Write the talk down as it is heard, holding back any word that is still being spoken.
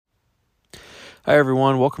Hi,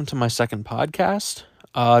 everyone. Welcome to my second podcast.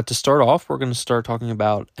 To start off, we're going to start talking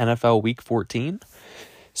about NFL Week 14.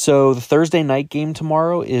 So the Thursday night game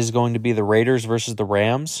tomorrow is going to be the Raiders versus the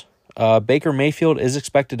Rams. Baker Mayfield is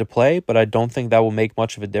expected to play, but I don't think that will make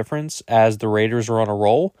much of a difference as the Raiders are on a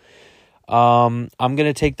roll. I'm going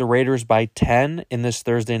to take the Raiders by 10 in this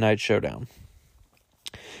Thursday night showdown.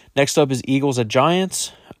 Next up is Eagles at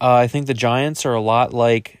Giants. I think the Giants are a lot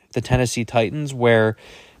like the Tennessee Titans, where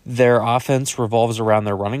their offense revolves around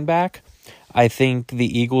their running back. I think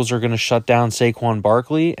the Eagles are going to shut down Saquon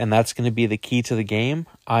Barkley, and that's going to be the key to the game.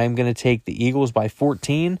 I'm going to take the Eagles by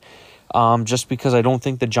 14, just because I don't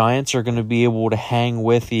think the Giants are going to be able to hang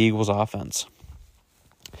with the Eagles' offense.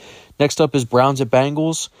 Next up is Browns at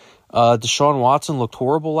Bengals. Deshaun Watson looked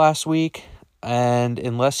horrible last week, and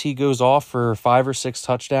unless he goes off for 5 or 6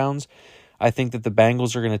 touchdowns, I think that the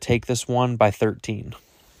Bengals are going to take this one by 13.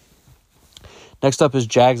 Next up is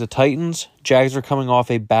Jags at Titans. Jags are coming off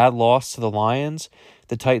a bad loss to the Lions.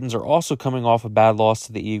 The Titans are also coming off a bad loss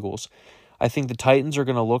to the Eagles. I think the Titans are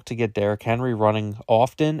going to look to get Derrick Henry running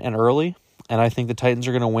often and early, and I think the Titans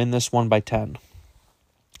are going to win this one by 10.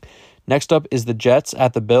 Next up is the Jets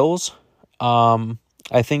at the Bills. I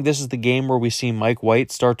think this is the game where we see Mike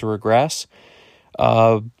White start to regress.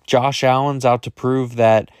 Josh Allen's out to prove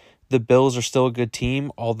that the Bills are still a good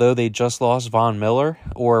team, although they just lost Von Miller,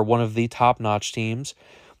 or one of the top-notch teams.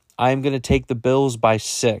 I'm going to take the Bills by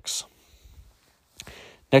 6.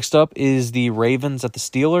 Next up is the Ravens at the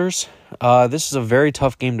Steelers. This is a very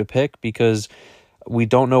tough game to pick because we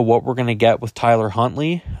don't know what we're going to get with Tyler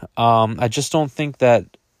Huntley. I just don't think that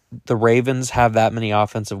the Ravens have that many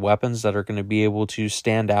offensive weapons that are going to be able to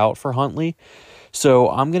stand out for Huntley. So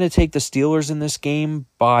I'm going to take the Steelers in this game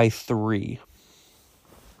by 3.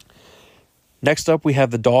 Next up, we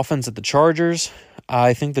have the Dolphins at the Chargers.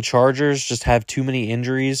 I think the Chargers just have too many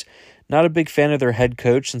injuries. Not a big fan of their head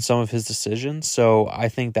coach and some of his decisions, so I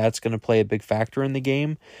think that's going to play a big factor in the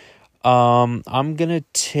game. I'm going to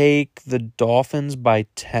take the Dolphins by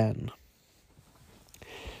 10.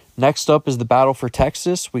 Next up is the battle for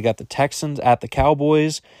Texas. We got the Texans at the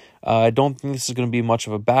Cowboys. I don't think this is going to be much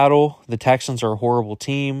of a battle. The Texans are a horrible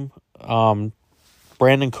team.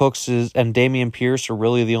 Brandon Cooks and Dameon Pierce are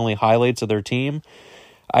really the only highlights of their team.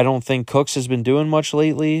 I don't think Cooks has been doing much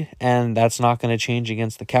lately, and that's not going to change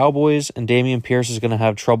against the Cowboys, and Dameon Pierce is going to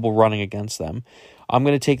have trouble running against them. I'm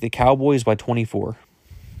going to take the Cowboys by 24.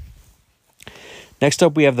 Next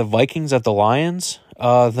up, we have the Vikings at the Lions.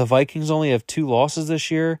 The Vikings only have 2 losses this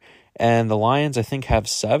year, and the Lions, I think, have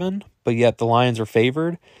 7, but yet the Lions are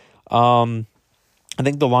favored. I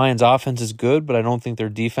think the Lions' offense is good, but I don't think their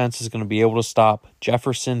defense is going to be able to stop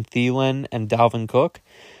Jefferson, Thielen, and Dalvin Cook.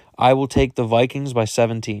 I will take the Vikings by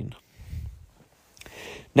 17.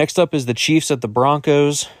 Next up is the Chiefs at the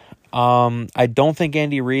Broncos. I don't think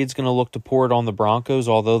Andy Reid's going to look to pour it on the Broncos,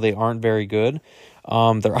 although they aren't very good.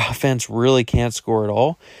 Their offense really can't score at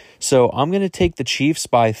all. So I'm going to take the Chiefs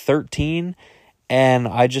by 13, and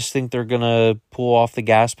I just think they're going to pull off the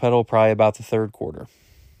gas pedal probably about the third quarter.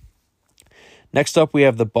 Next up, we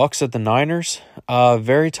have the Bucs at the Niners.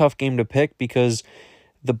 Very tough game to pick because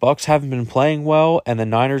the Bucs haven't been playing well, and the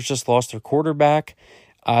Niners just lost their quarterback.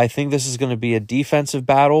 I think this is going to be a defensive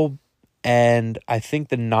battle, and I think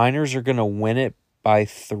the Niners are going to win it by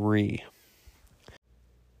 3.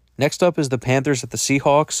 Next up is the Panthers at the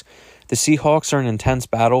Seahawks. The Seahawks are an intense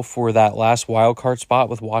battle for that last wildcard spot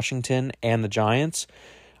with Washington and the Giants.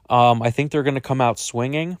 I think they're going to come out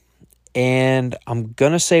swinging. And I'm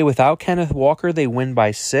going to say without Kenneth Walker, they win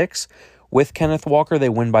by 6. With Kenneth Walker, they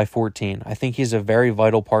win by 14. I think he's a very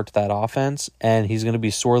vital part to that offense, and he's going to be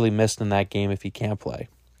sorely missed in that game if he can't play.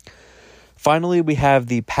 Finally, we have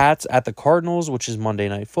the Pats at the Cardinals, which is Monday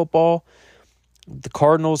Night Football. The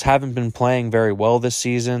Cardinals haven't been playing very well this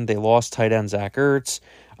season. They lost tight end Zach Ertz.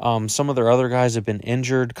 Some of their other guys have been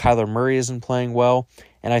injured. Kyler Murray isn't playing well.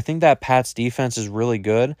 And I think that Pats defense is really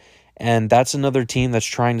good. And that's another team that's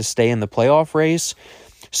trying to stay in the playoff race.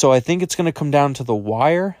 So I think it's going to come down to the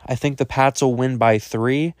wire. I think the Pats will win by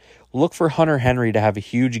 3. Look for Hunter Henry to have a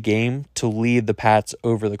huge game to lead the Pats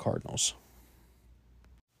over the Cardinals.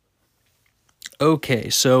 Okay,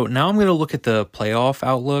 so now I'm going to look at the playoff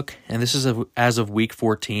outlook, and this is as of Week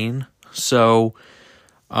 14. So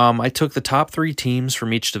I took the top 3 teams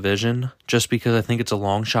from each division just because I think it's a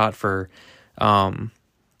long shot for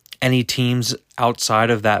any teams outside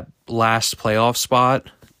of that last playoff spot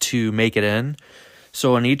to make it in.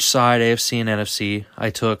 So on each side, AFC and NFC,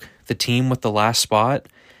 I took the team with the last spot,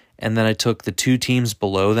 and then I took the 2 teams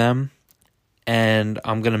below them, and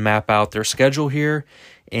I'm going to map out their schedule here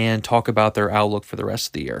and talk about their outlook for the rest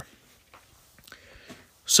of the year.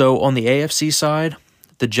 So on the AFC side,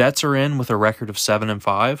 the Jets are in with a record of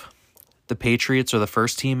 7-5. The Patriots are the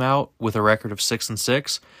first team out with a record of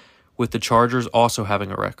 6-6, with the Chargers also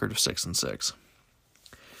having a record of 6-6.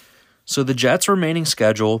 So the Jets' remaining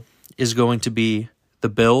schedule is going to be the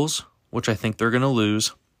Bills, which I think they're going to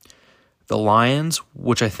lose, the Lions,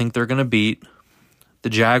 which I think they're going to beat, the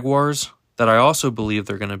Jaguars, that I also believe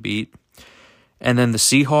they're going to beat, and then the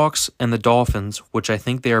Seahawks and the Dolphins, which I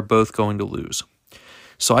think they are both going to lose.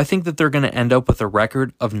 So I think that they're going to end up with a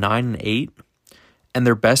record of 9-8, and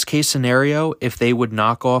their best case scenario, if they would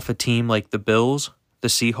knock off a team like the Bills, the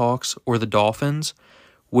Seahawks, or the Dolphins,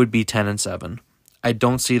 would be 10-7. I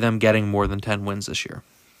don't see them getting more than 10 wins this year.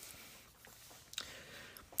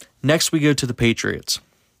 Next, we go to the Patriots.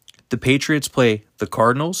 The Patriots play the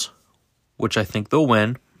Cardinals, which I think they'll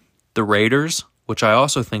win, the Raiders, which I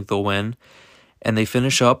also think they'll win, and they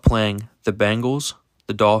finish up playing the Bengals,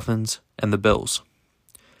 the Dolphins, and the Bills.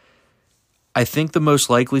 I think the most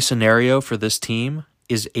likely scenario for this team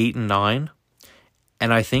is 8-9,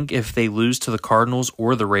 and I think if they lose to the Cardinals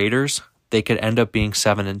or the Raiders, they could end up being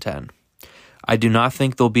 7-10. I do not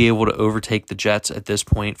think they'll be able to overtake the Jets at this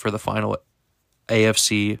point for the final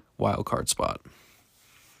AFC wildcard spot.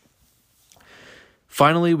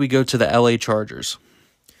 Finally, we go to the LA Chargers.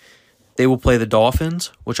 They will play the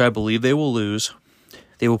Dolphins, which I believe they will lose.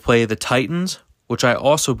 They will play the Titans, which I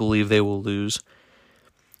also believe they will lose.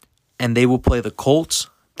 And they will play the Colts,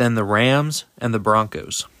 then the Rams, and the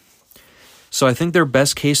Broncos. So I think their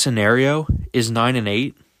best case scenario is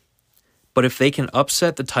 9-8. But if they can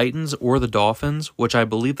upset the Titans or the Dolphins, which I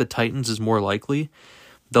believe the Titans is more likely,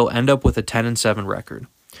 they'll end up with a 10-7 record.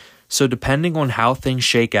 So depending on how things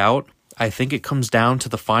shake out, I think it comes down to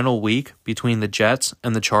the final week between the Jets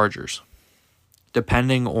and the Chargers,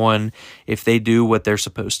 depending on if they do what they're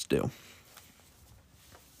supposed to do.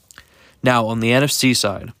 Now, on the NFC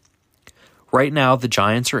side, right now the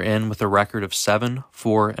Giants are in with a record of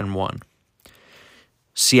 7-4-1.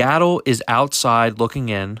 Seattle is outside looking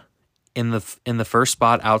in the first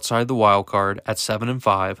spot outside the wild card at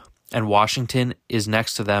 7-5, and Washington is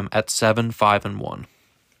next to them at 7-5-1.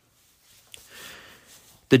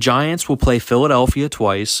 The Giants will play Philadelphia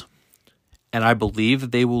twice, and I believe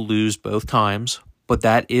that they will lose both times, but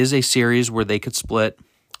that is a series where they could split.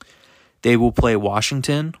 They will play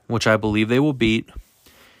Washington, which I believe they will beat.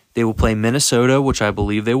 They will play Minnesota, which I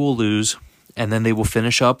believe they will lose, and then they will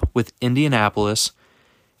finish up with Indianapolis,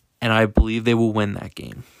 and I believe they will win that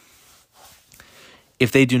game.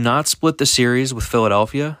 If they do not split the series with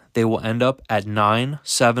Philadelphia, they will end up at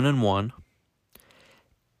 9-7-1,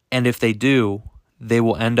 and if they do, they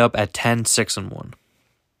will end up at 10-6-1.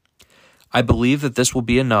 I believe that this will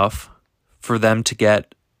be enough for them to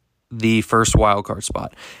get the first wildcard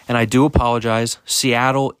spot. And I do apologize,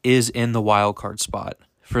 Seattle is in the wildcard spot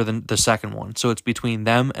for the second one, so it's between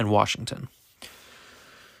them and Washington.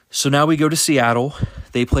 So now we go to Seattle.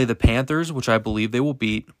 They play the Panthers, which I believe they will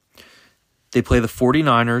beat. They play the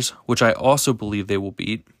 49ers, which I also believe they will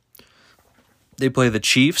beat. They play the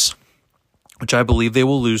Chiefs, which I believe they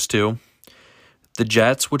will lose to. The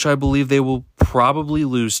Jets, which I believe they will probably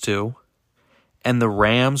lose to. And the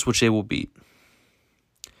Rams, which they will beat.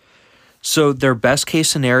 So their best case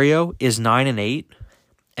scenario is 9-8.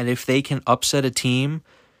 And if they can upset a team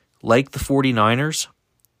like the 49ers,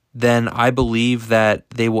 then I believe that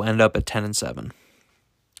they will end up at 10-7.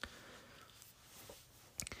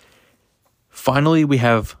 Finally, we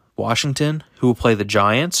have Washington, who will play the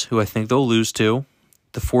Giants, who I think they'll lose to,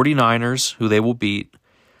 the 49ers, who they will beat,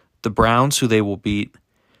 the Browns, who they will beat,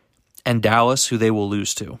 and Dallas, who they will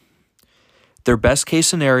lose to. Their best case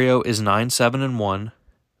scenario is 9-7-1,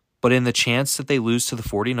 but in the chance that they lose to the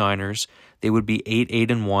 49ers, they would be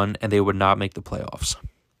 8-1, and they would not make the playoffs.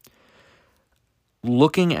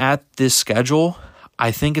 Looking at this schedule,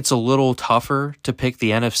 I think it's a little tougher to pick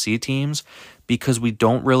the NFC teams because we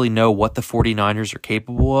don't really know what the 49ers are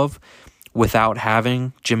capable of without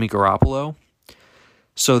having Jimmy Garoppolo.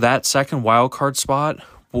 So that second wildcard spot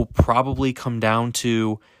will probably come down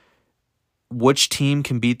to which team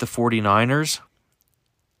can beat the 49ers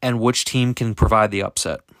and which team can provide the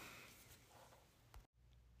upset.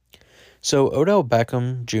 So Odell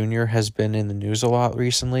Beckham Jr. has been in the news a lot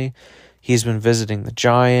recently. He's been visiting the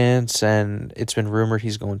Giants, and it's been rumored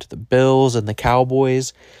he's going to the Bills and the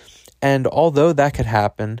Cowboys. And although that could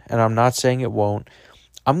happen, and I'm not saying it won't,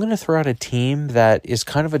 I'm going to throw out a team that is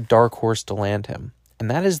kind of a dark horse to land him,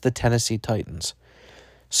 and that is the Tennessee Titans.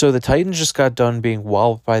 So the Titans just got done being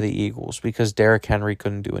walloped by the Eagles because Derrick Henry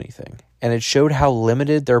couldn't do anything. And it showed how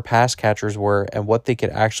limited their pass catchers were and what they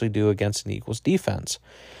could actually do against an Eagles defense.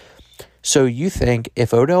 So you think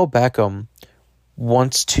if Odell Beckham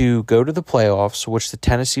wants to go to the playoffs, which the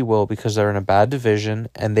Tennessee will because they're in a bad division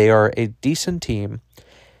and they are a decent team,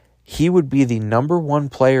 he would be the number one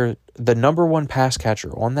player, the number one pass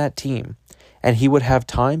catcher on that team, and he would have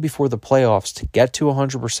time before the playoffs to get to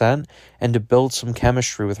 100% and to build some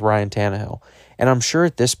chemistry with Ryan Tannehill. And I'm sure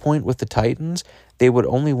at this point with the Titans, they would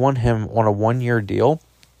only want him on a 1-year deal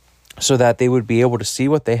so that they would be able to see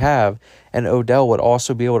what they have, and Odell would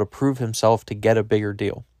also be able to prove himself to get a bigger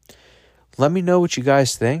deal. Let me know what you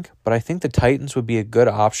guys think, but I think the Titans would be a good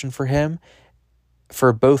option for him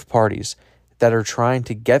for both parties that are trying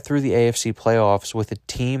to get through the AFC playoffs with a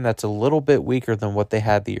team that's a little bit weaker than what they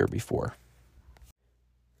had the year before.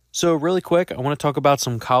 So really quick, I want to talk about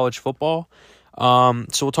some college football. So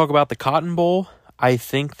we'll talk about the Cotton Bowl. I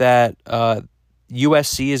think that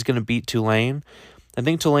USC is going to beat Tulane. I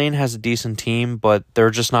think Tulane has a decent team, but they're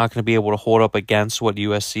just not going to be able to hold up against what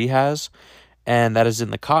USC has. And that is in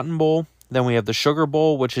the Cotton Bowl. Then we have the Sugar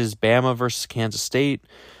Bowl, which is Bama versus Kansas State.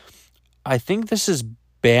 I think this is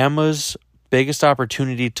Bama's biggest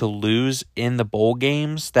opportunity to lose in the bowl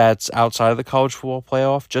games that's outside of the college football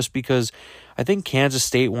playoff, just because I think Kansas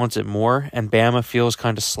State wants it more and Bama feels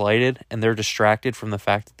kind of slighted and they're distracted from the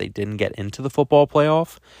fact that they didn't get into the football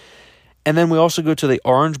playoff. And then we also go to the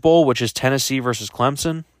Orange Bowl, which is Tennessee versus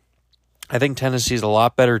Clemson. I think Tennessee's a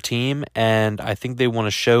lot better team, and I think they want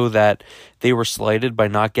to show that they were slighted by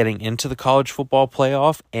not getting into the college football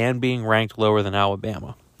playoff and being ranked lower than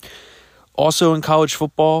Alabama. Also in college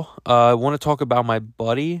football, I want to talk about my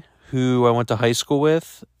buddy who I went to high school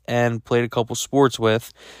with and played a couple sports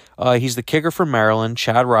with. He's the kicker from Maryland,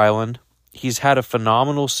 Chad Ryland. He's had a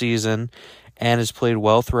phenomenal season and has played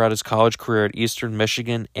well throughout his college career at Eastern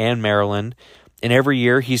Michigan and Maryland. And every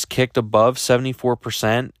year he's kicked above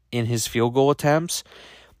 74% in his field goal attempts,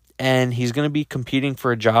 and he's going to be competing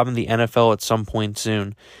for a job in the NFL at some point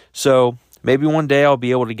soon. So maybe one day I'll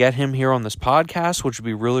be able to get him here on this podcast, which would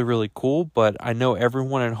be really, really cool. But I know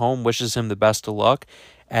everyone at home wishes him the best of luck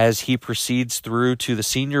as he proceeds through to the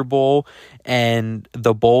Senior Bowl and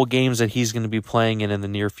the bowl games that he's going to be playing in the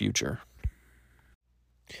near future.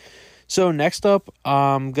 So next up,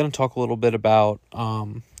 I'm going to talk a little bit about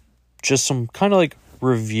just some kind of like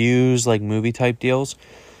reviews, like movie type deals.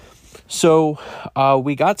 So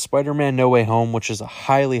we got Spider-Man No Way Home, which is a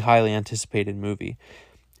highly, highly anticipated movie.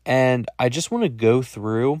 And I just want to go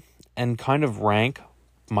through and kind of rank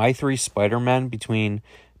my 3 Spider-Men between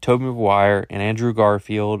Tobey Maguire and Andrew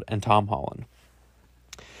Garfield and Tom Holland.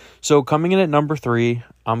 So coming in at number 3,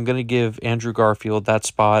 I'm going to give Andrew Garfield that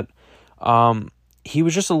spot. He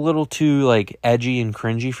was just a little too like edgy and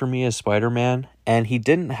cringy for me as Spider-Man, and he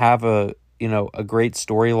didn't have a great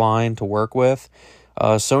storyline to work with.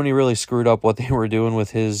 Sony really screwed up what they were doing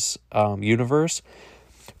with his universe.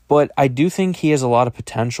 But I do think he has a lot of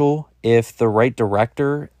potential if the right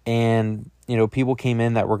director and, people came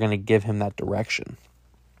in that were going to give him that direction.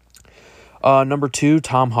 Number 2,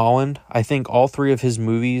 Tom Holland. I think all 3 of his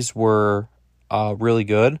movies were really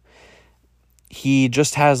good. He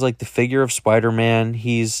just has like the figure of Spider-Man.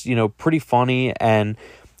 He's, pretty funny, and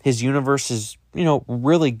his universe is,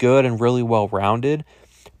 really good and really well-rounded.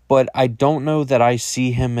 But I don't know that I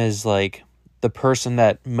see him as like the person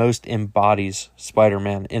that most embodies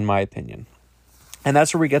Spider-Man, in my opinion. And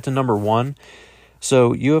that's where we get to number 1.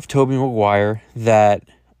 So you have Tobey Maguire that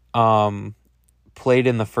played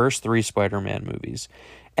in the first 3 Spider-Man movies.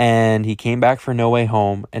 And he came back for No Way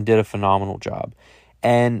Home and did a phenomenal job.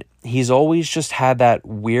 And he's always just had that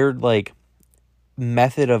weird like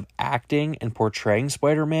method of acting and portraying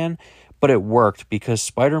Spider-Man, but it worked because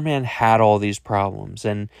Spider-Man had all these problems.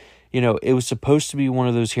 And, it was supposed to be one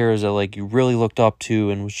of those heroes that like you really looked up to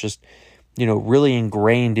and was just, really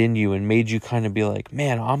ingrained in you and made you kind of be like,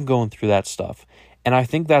 man, I'm going through that stuff. And I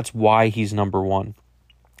think that's why he's number 1.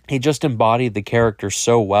 He just embodied the character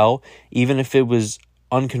so well, even if it was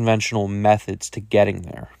unconventional methods to getting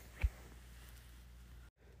there.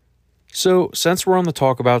 So, since we're on the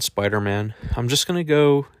talk about Spider-Man, I'm just going to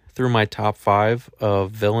go through my top 5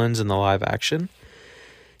 of villains in the live action.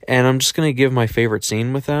 And I'm just going to give my favorite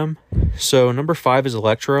scene with them. So, number 5 is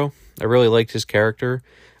Electro. I really liked his character.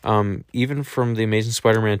 Even from The Amazing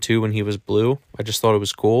Spider-Man 2 when he was blue, I just thought it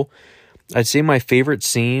was cool. I'd say my favorite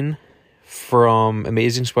scene from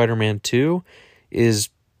Amazing Spider-Man 2 is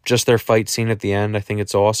just their fight scene at the end. I think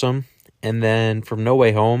it's awesome. And then from No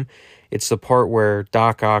Way Home, it's the part where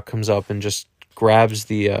Doc Ock comes up and just grabs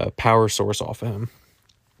the power source off of him.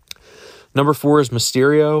 Number 4 is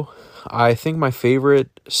Mysterio. I think my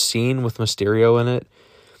favorite scene with Mysterio in it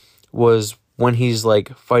was when he's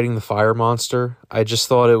like fighting the fire monster. I just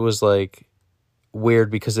thought it was like weird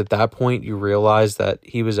because at that point you realize that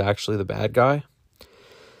he was actually the bad guy.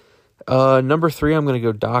 Number 3, I'm going to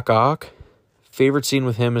go Doc Ock. Favorite scene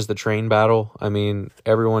with him is the train battle. I mean,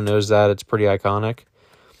 everyone knows that. It's pretty iconic.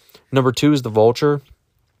 Number 2 is the Vulture.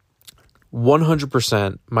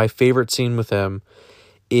 100% my favorite scene with him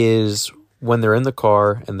is when they're in the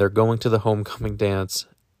car and they're going to the homecoming dance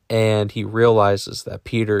and he realizes that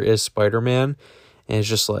Peter is Spider-Man and it's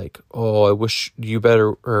just like, oh, I wish you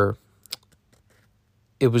better, or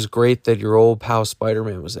it was great that your old pal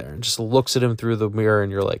Spider-Man was there, and just looks at him through the mirror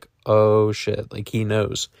and you're like, oh shit, like he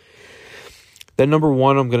knows. Then number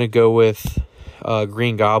 1, I'm going to go with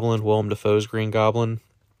Green Goblin, Willem Dafoe's Green Goblin.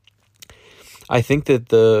 I think that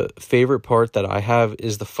the favorite part that I have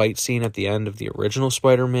is the fight scene at the end of the original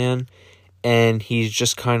Spider-Man, and he's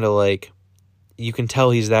just kind of like, you can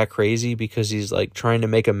tell he's that crazy because he's like trying to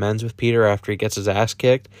make amends with Peter after he gets his ass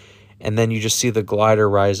kicked, and then you just see the glider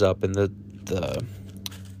rise up and the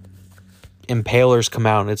impalers come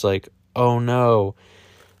out and it's like, oh no.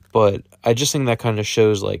 But I just think that kind of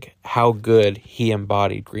shows like how good he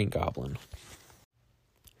embodied Green Goblin.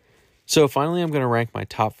 So finally, I'm going to rank my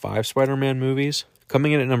top 5 Spider-Man movies.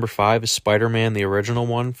 Coming in at number 5 is Spider-Man, the original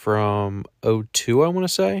one from 2002, I want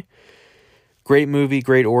to say. Great movie,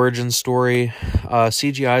 great origin story.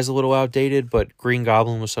 CGI is a little outdated, but Green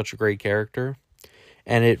Goblin was such a great character.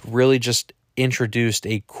 And it really just introduced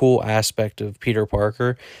a cool aspect of Peter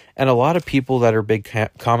Parker. And a lot of people that are big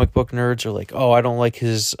comic book nerds are like, oh, I don't like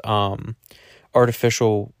his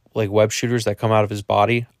artificial like web shooters that come out of his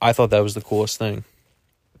body. I thought that was the coolest thing.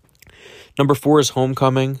 Number 4 is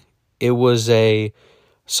Homecoming. It was a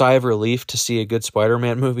sigh of relief to see a good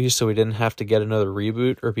Spider-Man movie so we didn't have to get another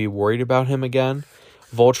reboot or be worried about him again.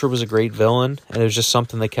 Vulture was a great villain, and it was just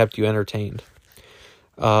something that kept you entertained.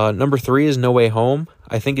 Number 3 is No Way Home.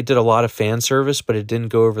 I think it did a lot of fan service, but it didn't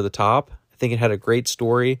go over the top. I think it had a great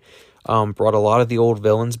story, brought a lot of the old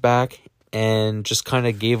villains back, and just kind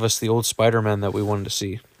of gave us the old Spider-Man that we wanted to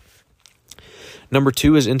see. Number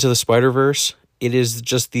 2 is Into the Spider-Verse. It is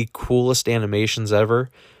just the coolest animations ever.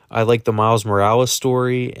 I like the Miles Morales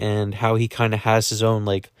story and how he kind of has his own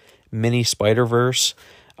like mini Spider-Verse.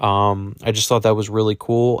 I just thought that was really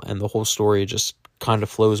cool, and the whole story just kind of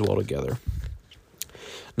flows well together.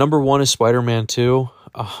 Number 1 is Spider-Man 2.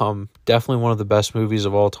 Definitely one of the best movies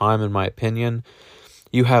of all time, in my opinion.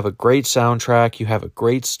 You have a great soundtrack. You have a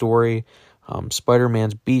great story.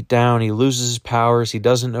 Spider-Man's beat down. He loses his powers. He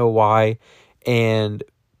doesn't know why. And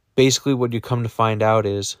basically what you come to find out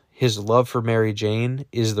is his love for Mary Jane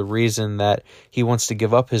is the reason that he wants to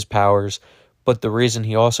give up his powers, but the reason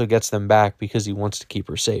he also gets them back because he wants to keep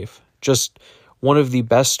her safe. Just one of the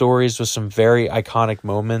best stories with some very iconic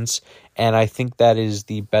moments, and I think that is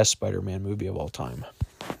the best Spider-Man movie of all time.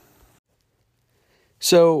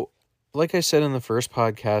 So, like I said in the first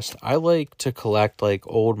podcast, I like to collect like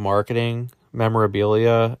old marketing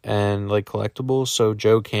memorabilia and like collectibles, so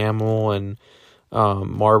Joe Camel and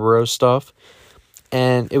Marlboro stuff.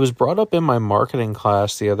 And it was brought up in my marketing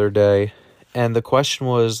class the other day, and the question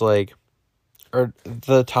was like, or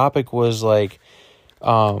the topic was like,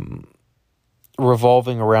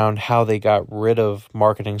 revolving around how they got rid of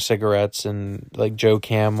marketing cigarettes and like Joe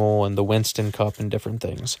Camel and the Winston Cup and different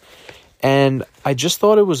things. And I just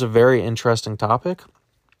thought it was a very interesting topic.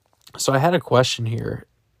 So I had a question here.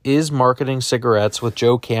 Is marketing cigarettes with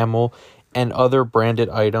Joe Camel and other branded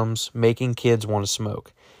items making kids want to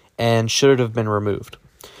smoke? And should it have been removed?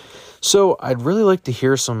 So I'd really like to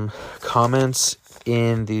hear some comments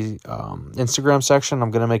in the Instagram section. I'm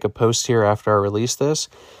going to make a post here after I release this.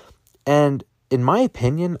 And in my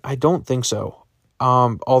opinion, I don't think so.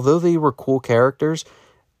 Although they were cool characters,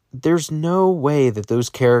 there's no way that those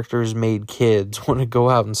characters made kids want to go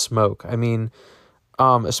out and smoke. I mean,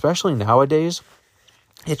 especially nowadays,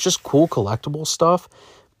 it's just cool collectible stuff.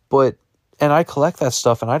 And I collect that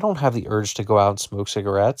stuff, and I don't have the urge to go out and smoke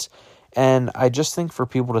cigarettes. And I just think for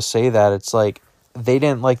people to say that, it's like they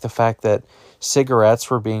didn't like the fact that cigarettes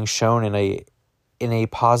were being shown in a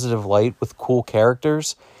positive light with cool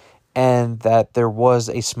characters, and that there was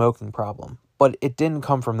a smoking problem. But it didn't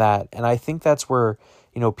come from that. And I think that's where,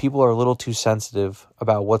 people are a little too sensitive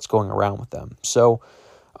about what's going around with them. So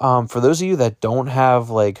for those of you that don't have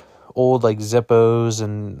like old like Zippos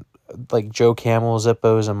and like Joe Camel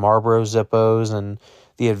Zippos and Marlboro Zippos and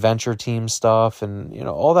the Adventure Team stuff and,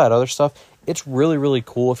 all that other stuff, it's really, really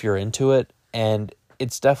cool if you're into it. And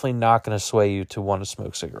it's definitely not going to sway you to want to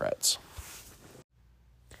smoke cigarettes.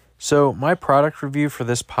 So my product review for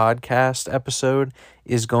this podcast episode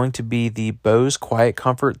is going to be the Bose Quiet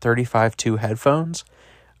Comfort 35.2 headphones.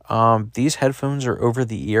 These headphones are over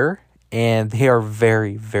the ear, and they are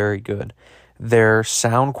very, very good. Their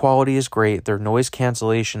sound quality is great. Their noise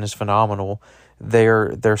cancellation is phenomenal.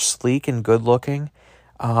 They're sleek and good looking.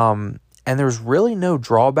 And there's really no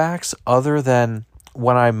drawbacks other than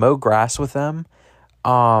when I mow grass with them,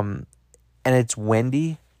 and it's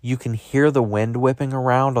windy, you can hear the wind whipping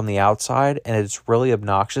around on the outside, and it's really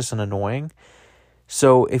obnoxious and annoying.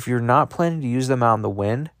 So if you're not planning to use them out in the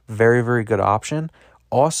wind, very, very good option.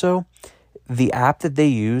 Also, the app that they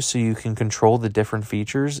use so you can control the different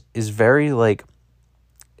features is very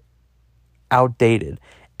outdated,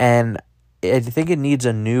 and I think it needs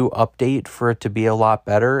a new update for it to be a lot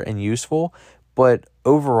better and useful, but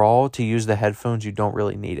overall, to use the headphones, you don't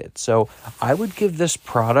really need it. So I would give this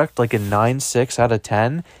product like a 9.6 out of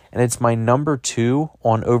 10, and it's my number 2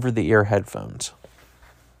 on over-the-ear headphones.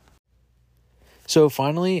 So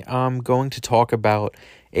finally, I'm going to talk about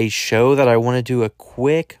a show that I want to do a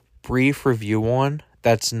quick, brief review on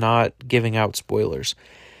that's not giving out spoilers.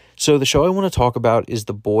 So the show I want to talk about is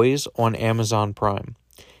The Boys on Amazon Prime.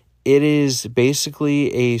 It is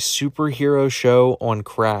basically a superhero show on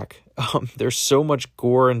crack. There's so much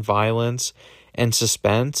gore and violence and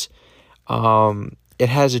suspense. It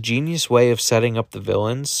has a genius way of setting up the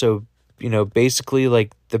villains. So, basically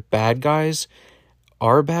like the bad guys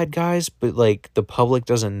are bad guys, but like the public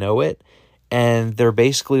doesn't know it. And they're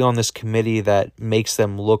basically on this committee that makes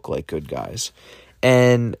them look like good guys.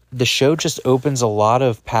 And the show just opens a lot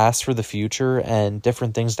of paths for the future and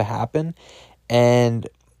different things to happen. And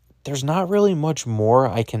there's not really much more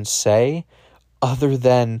I can say other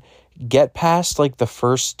than get past like the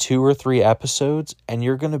first 2 or 3 episodes and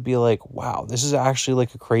you're going to be like, wow, this is actually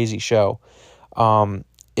like a crazy show.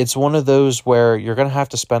 It's one of those where you're going to have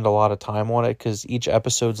to spend a lot of time on it because each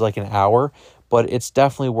episode's like an hour, but it's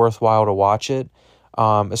definitely worthwhile to watch it.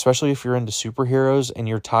 Especially if you're into superheroes and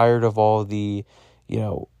you're tired of all the,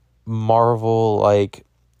 Marvel, like,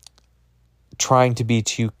 trying to be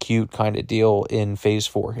too cute kind of deal in phase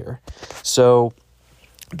 4 here. So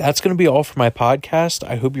that's going to be all for my podcast.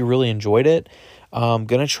 I hope you really enjoyed it. I'm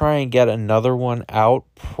going to try and get another one out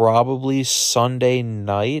probably Sunday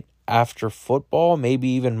night after football, maybe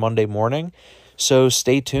even Monday morning. So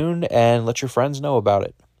stay tuned and let your friends know about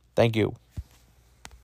it. Thank you.